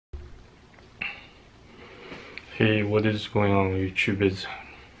Hey, what is going on YouTube is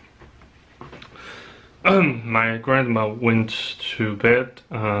my grandma went to bed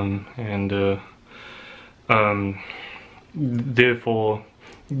and therefore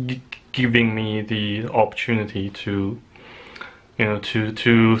giving me the opportunity to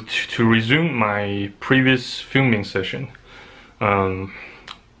to resume my previous filming session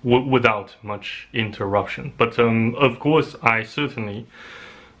without much interruption. But of course I certainly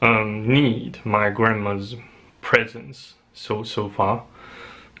need my grandma's presence so far,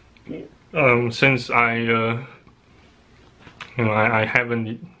 since I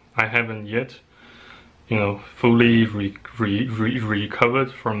haven't yet fully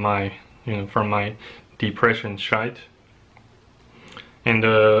recovered from my depression shite, and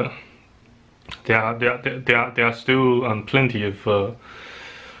there are still plenty of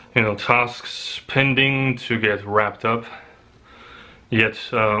tasks pending to get wrapped up. Yet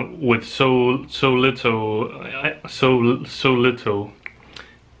with so little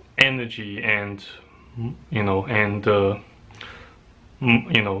energy and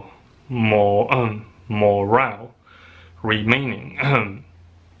morale remaining,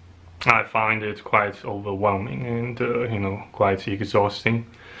 I find it quite overwhelming and quite exhausting.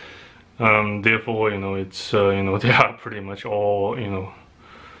 Therefore, it's they are pretty much all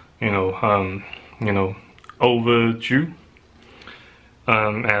overdue.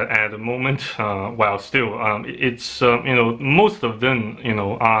 At the moment, while still it's most of them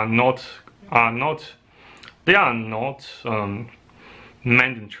are not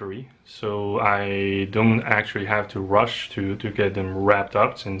mandatory, so I don't actually have to rush to get them wrapped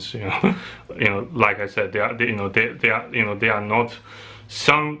up, since like I said, they are not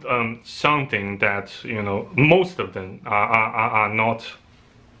something that most of them are not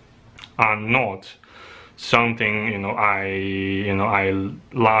something I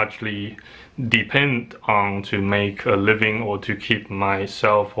largely depend on to make a living, or to keep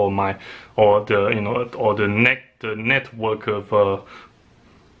myself or the network of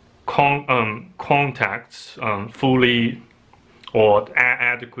contacts fully or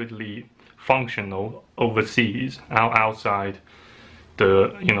adequately functional overseas, outside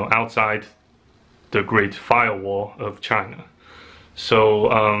the Great Firewall of China. So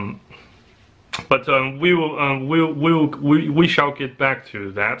but we shall get back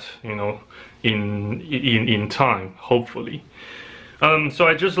to that in time, hopefully. So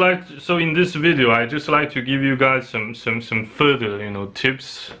in this video I just like to give you guys some further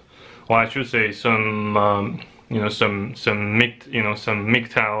tips, or I should say some some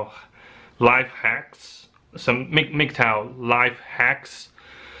MGTOW life hacks,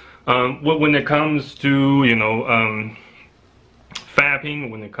 when it comes to fapping,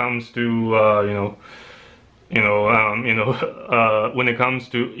 when it comes to when it comes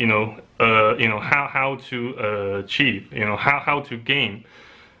to how to achieve, how to gain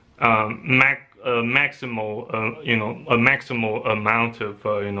maximal amount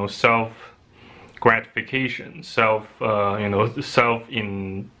of self gratification, self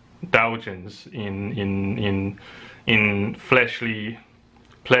indulgence in fleshly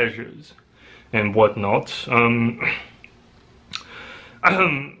pleasures and whatnot.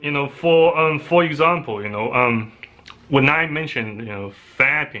 For example, when I mentioned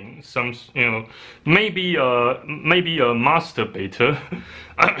fapping, maybe a masturbator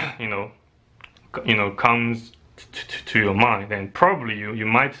comes to your mind, and probably you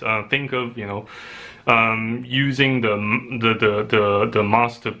might think of using the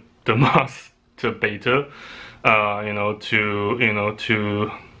masturbator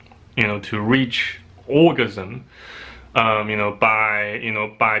to reach orgasm,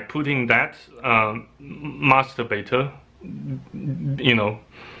 by putting that masturbator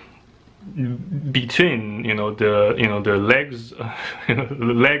between the legs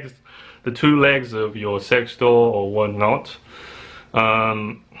the two legs of your sex doll or whatnot,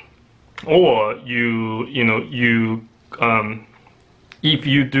 or if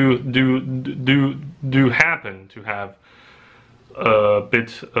you do happen to have a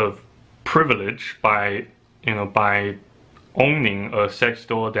bit of privilege by owning a sex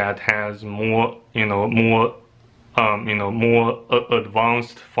doll that has more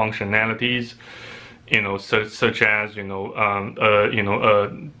advanced functionalities, such as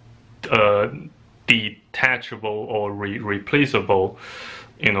detachable or replaceable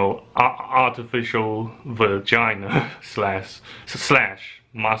artificial vagina slash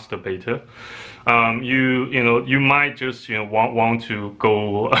masturbator. You might just want to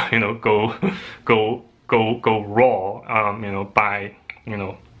go go raw,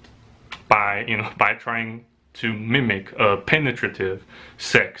 by trying to mimic a penetrative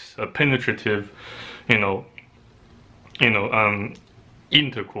sex, a penetrative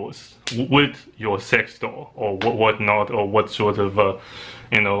intercourse with your sex doll or whatnot, or what sort of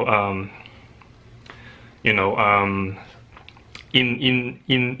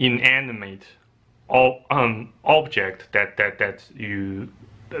inanimate object that you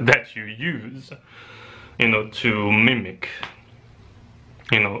use to mimic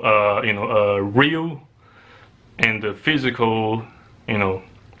a real and a physical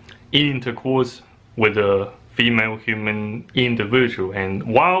intercourse with a female human individual, and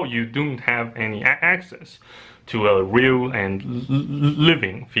while you don't have any access to a real and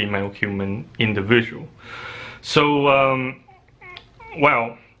living female human individual. So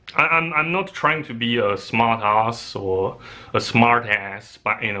well, I'm not trying to be a smart ass or a smart ass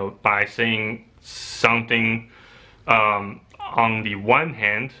by saying something on the one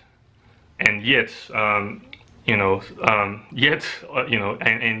hand, and yet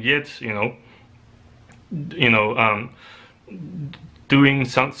doing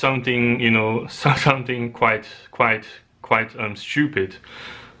something something quite stupid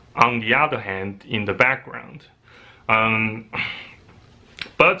on the other hand in the background.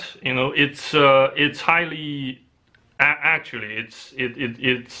 But it's highly actually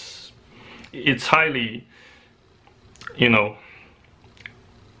it's highly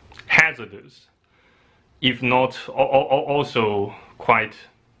hazardous, if not also quite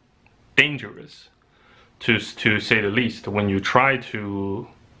dangerous, to say the least, whenever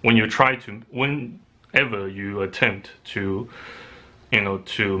you attempt to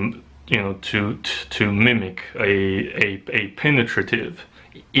mimic a penetrative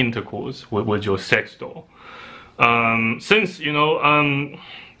intercourse with your sex doll. Since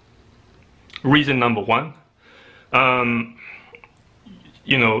reason number one,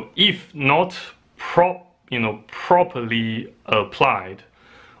 if not properly applied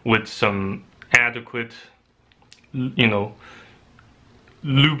with some adequate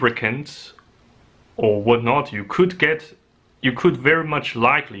lubricants or whatnot, you could very much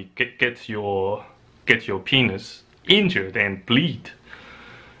likely get your penis injured and bleed,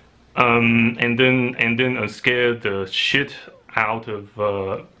 and then scare the shit out of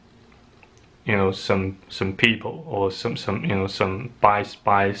some people, or some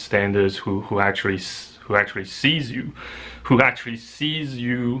bystanders who actually sees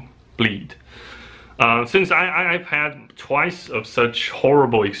you bleed. Since I've had twice of such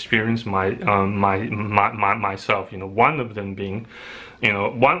horrible experience myself, one of them being,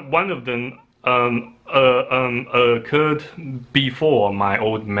 one of them occurred before my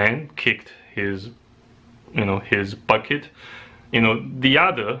old man kicked his bucket. The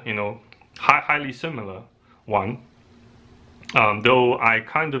other, highly similar one, though I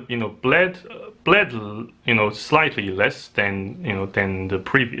kind of bled slightly less than the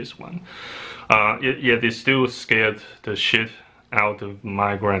previous one. Yet it still scared the shit out of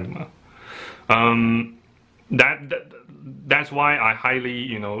my grandma. That's why I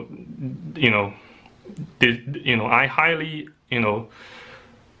highly I highly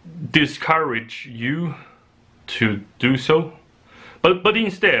discourage you to do so. But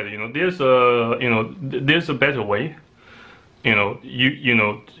instead, there's a better way.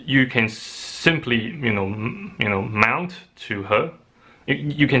 You can simply mount to her.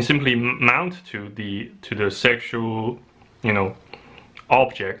 You can simply mount to the sexual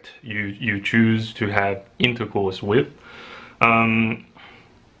object you choose to have intercourse with, by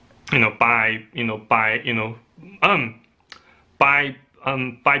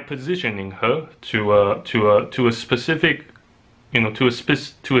positioning her to a specific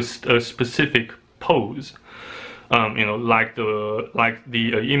specific pose, like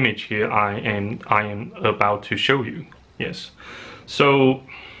the image here I am about to show you. Yes. So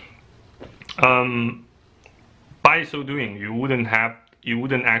by so doing, you wouldn't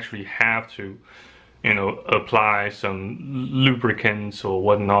actually have to apply some lubricants or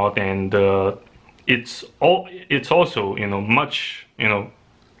whatnot, and it's also much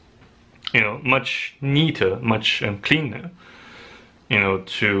much neater, much cleaner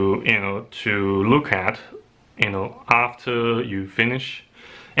to look at after you finish.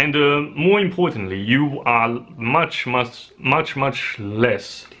 And more importantly, you are much less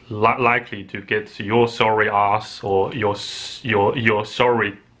likely to get your sorry ass or your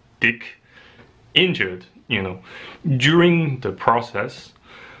sorry dick injured, during the process.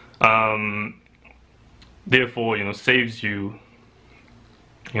 Therefore, saves you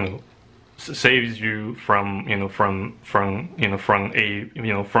from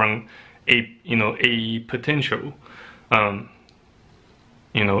a potential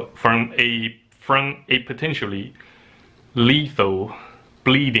from a potentially lethal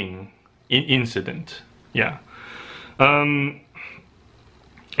bleeding incident. Yeah. And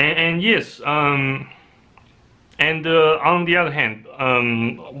yes, and on the other hand,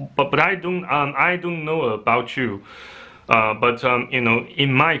 but I don't know about you, but you know,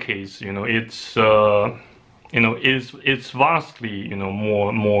 in my case, you know, it's you know, it's vastly, you know,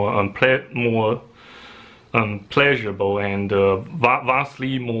 more pleasurable and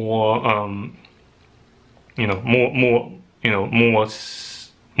vastly more you know,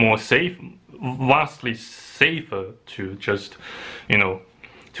 more safe, vastly safer to just, you know,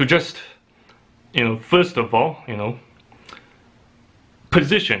 you know, first of all, you know,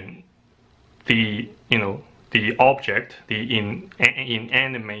 position the, you know, the object, the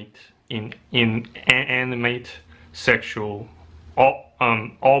inanimate sexual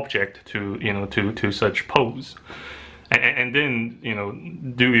object to, you know, to such pose, and then, you know,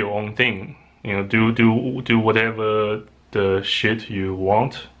 do your own thing, you know, do whatever the shit you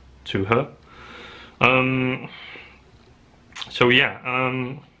want to her. So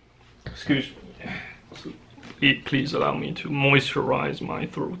yeah, excuse me, please allow me to moisturize my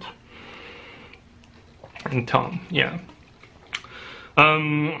throat and tongue. Yeah.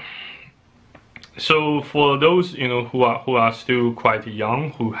 So for those, you know, who are still quite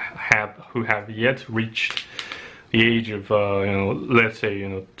young, who have yet reached the age of you know, let's say, you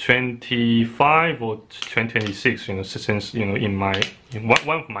know, 25 or 26, you know, since, you know, in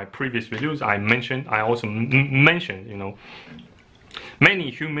one of my previous videos I also mentioned, you know,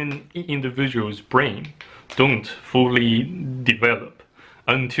 many human individuals' brain don't fully develop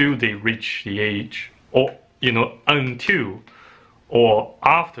until they reach the age, or, you know, until or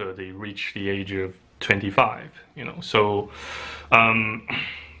after they reach the age of 25, you know. So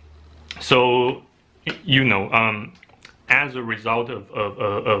so, you know, as a result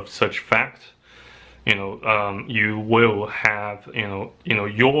of such fact, you know, you will have, you know,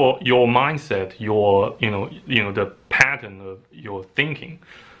 your mindset, your, you know, the pattern of your thinking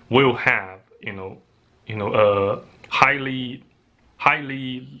will have, you know, highly,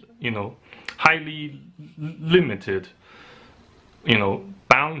 you know, highly limited, you know,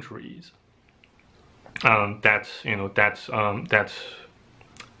 boundaries. That's, you know,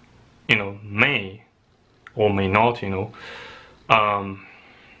 you know, may or may not, you know,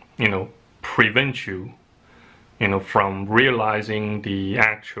 prevent you, you know, from realizing the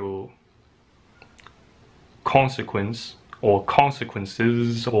actual consequence or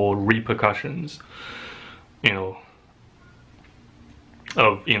consequences or repercussions, you know,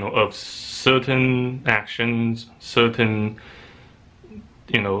 of certain actions, certain,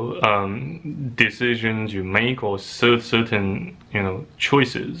 you know, decisions you make, or certain, you know,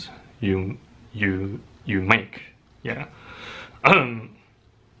 choices you make. Yeah.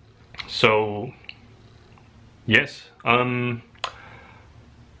 So yes,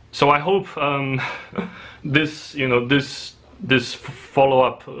 so I hope this, you know, this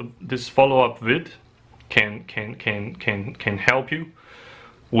follow-up vid can help you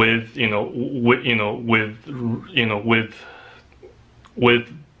with, you know,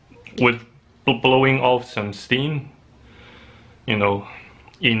 with blowing off some steam, you know,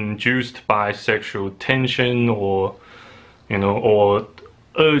 induced by sexual tension, or, you know, or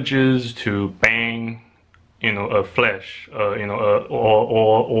urges to bang, you know, a flesh, you know,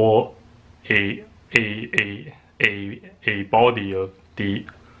 or a body of the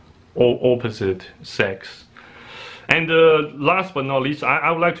opposite sex. And last but not least,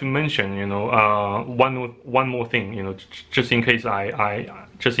 I would like to mention, you know, one more thing, you know, just in case I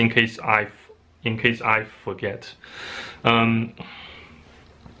forget.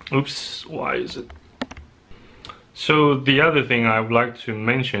 Oops, why is it? So the other thing I would like to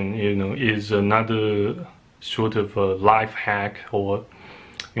mention, you know, is another sort of life hack, or,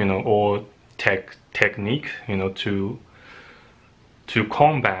 you know, or technique, you know, to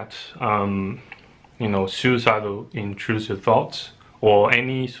combat, you know, suicidal intrusive thoughts, or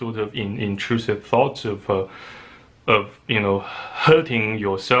any sort of intrusive thoughts of, you know, hurting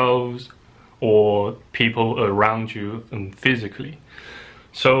yourselves or people around you physically.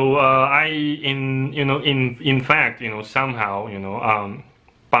 So in fact, you know, somehow, you know,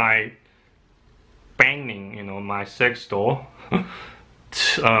 by banging, you know, my sex doll,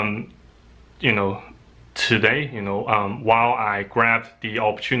 you know, today, you know, while I grabbed the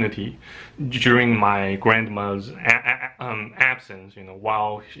opportunity during my grandma's absence, you know,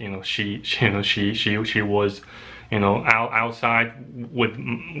 while, you know, she was, you know, outside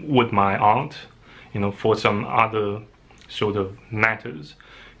with my aunt, you know, for some other sort of matters,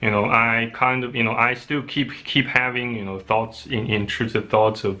 you know, I kind of, you know, I still keep having, you know, thoughts, intrusive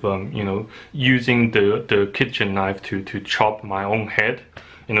thoughts of, you know, using the kitchen knife to chop my own head,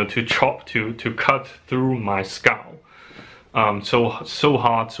 to chop, to cut through my skull, so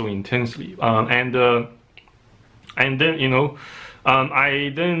hard, so intensely, and then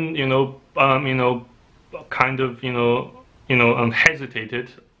I then kind of hesitated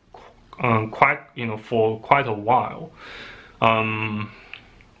quite for quite a while, and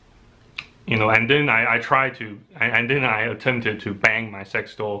then I tried to, and then I attempted to bang my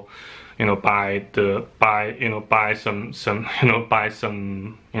sex doll, by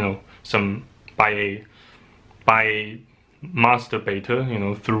a masturbator,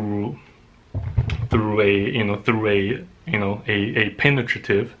 through a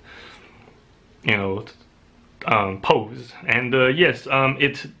penetrative, pose, and yes,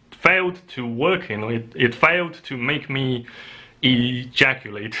 it failed to work. It failed to make me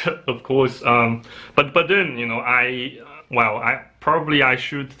ejaculate, of course. But then I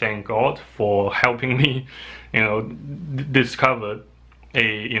should thank God for helping me, discover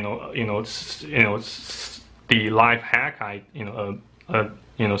the life hack.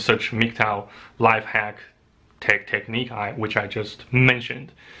 Such MGTOW life hack technique which I just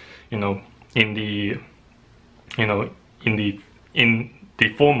mentioned, in the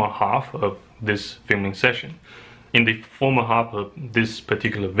former half of this filming session, in the former half of this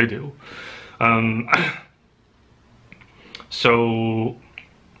particular video. So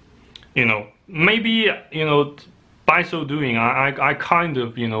maybe by so doing I kind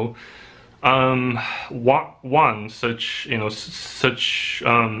of won such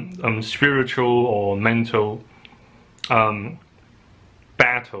spiritual or mental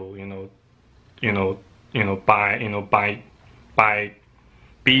battle, by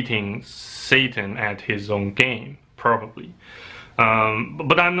beating Satan at his own game, probably.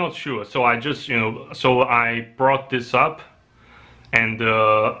 But I'm not sure. So I just so I brought this up, and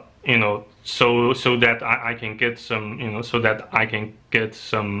so that I can get some so that I can get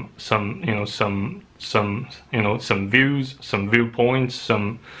some views, some viewpoints,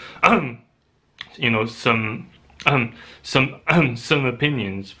 some some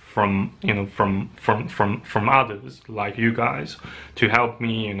opinions from from others like you guys, to help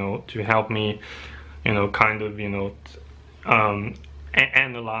me kind of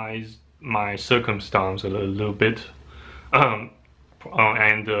analyze my circumstance a little bit, and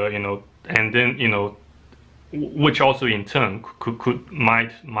then which also in turn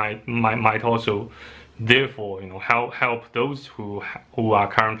might also therefore help those who are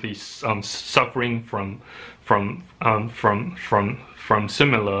currently suffering from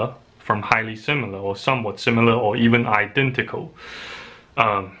highly similar or somewhat similar or even identical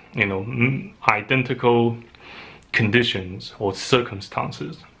identical conditions or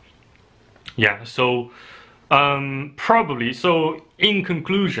circumstances. Yeah, so probably, so in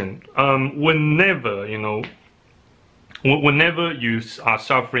conclusion, whenever whenever you are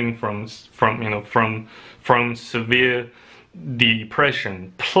suffering from severe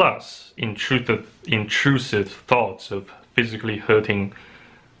depression plus intrusive thoughts of physically hurting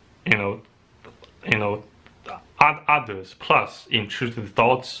others, plus intrusive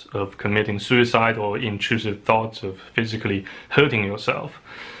thoughts of committing suicide or intrusive thoughts of physically hurting yourself,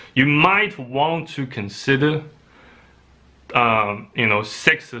 you might want to consider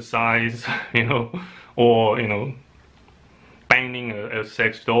sexercise, or banging a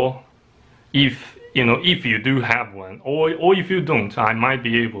sex doll, if you do have one, or if you don't, I might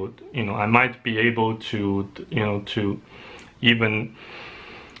be able to to even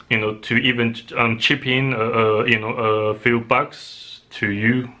chip in a few bucks to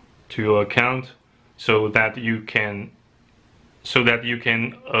your account, so that you can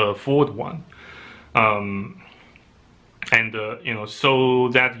afford one, and so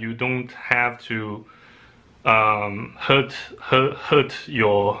that you don't have to hurt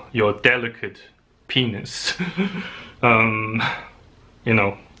your delicate penis.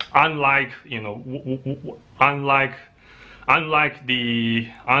 Unlike the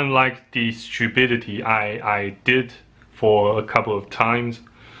stupidity I did for a couple of times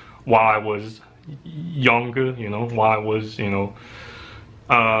while I was younger, while I was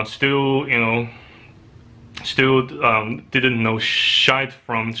still didn't know shite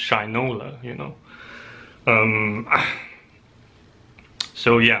from shinola,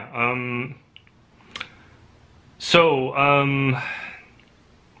 so yeah,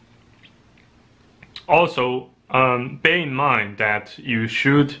 also bear in mind that you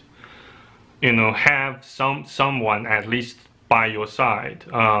should have someone at least by your side,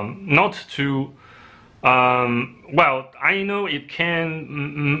 not to well, I know it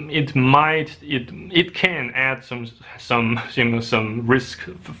can add some risk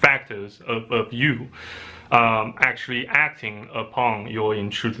factors of you actually acting upon your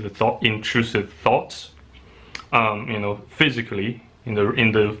intrusive thoughts, physically in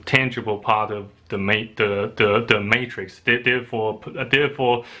the tangible part of the matrix. Therefore,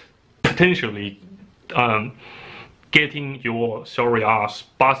 potentially getting your sorry ass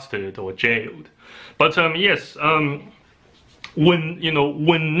busted or jailed. But yes,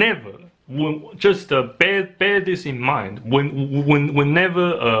 whenever. Just bear this in mind.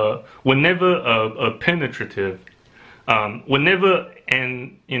 Whenever a penetrative, whenever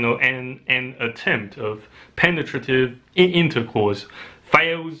an attempt of penetrative intercourse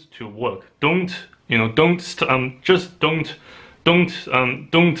fails to work, don't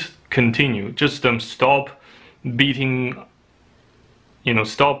continue. Just stop beating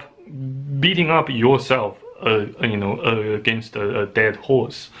up yourself against a dead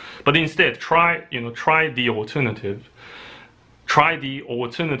horse, but instead try the alternative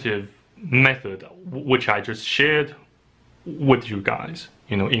method which I just shared with you guys,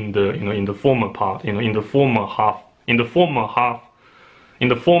 in the former part, in the former half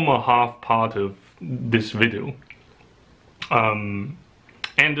part of this video. And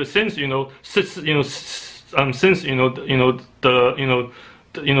since the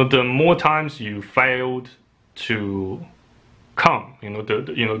more times you failed to come,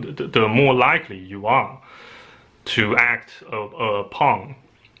 the more likely you are to act upon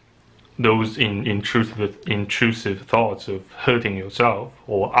those intrusive thoughts of hurting yourself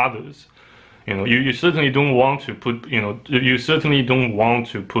or others. You certainly don't want to put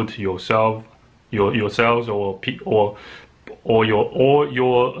yourself, yourselves or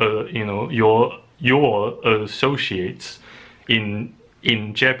your associates in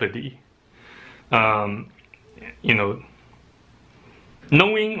jeopardy.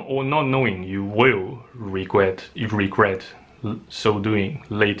 Knowing or not knowing, you will regret so doing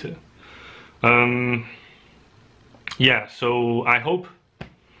later. Yeah, so I hope,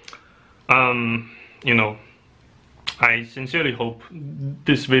 I sincerely hope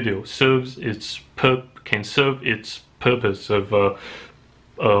this video can serve its purpose of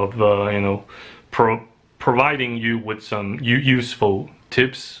providing you with some useful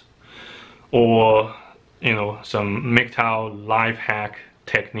tips, or some MGTOW life hack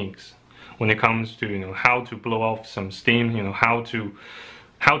techniques when it comes to how to blow off some steam, how to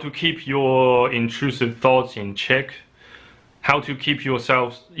keep your intrusive thoughts in check, how to keep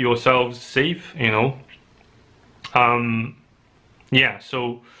yourselves safe. Yeah,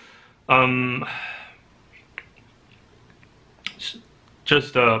 so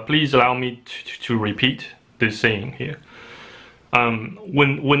just please allow me to repeat this saying here.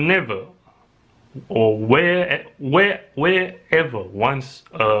 Whenever or wherever once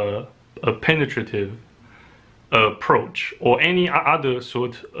a penetrative approach or any other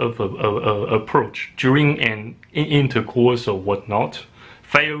sort of approach during an intercourse or whatnot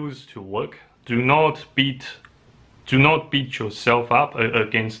fails to work, do not beat yourself up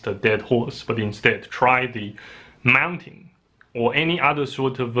against a dead horse, but instead try the mounting or any other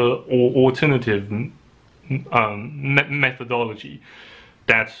sort of alternative methodology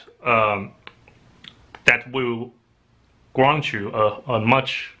that will grant you a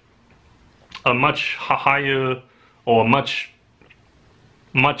much higher or much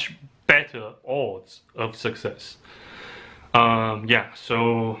better odds of success. Yeah,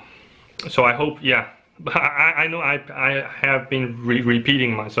 so I hope, yeah, I know I have been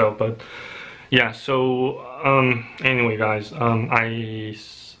repeating myself, but yeah, so anyway guys, I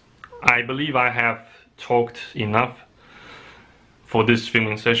believe I have talked enough for this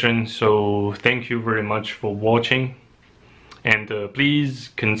filming session, so thank you very much for watching, and please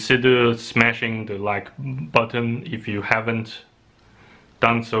consider smashing the like button if you haven't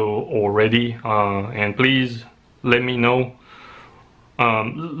done so already, and please let me know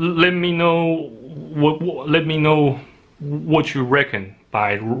what you reckon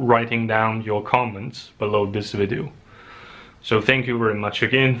by writing down your comments below this video. So thank you very much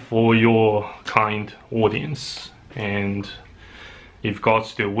again for your kind audience, and if God's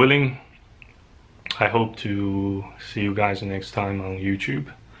still willing, I hope to see you guys next time on YouTube.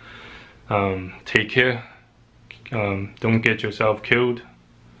 Take care. Don't get yourself killed.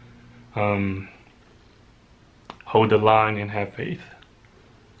 Hold the line and have faith.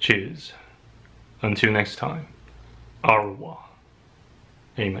 Cheers. Until next time. Au revoir.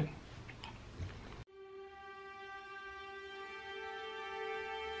 Amen.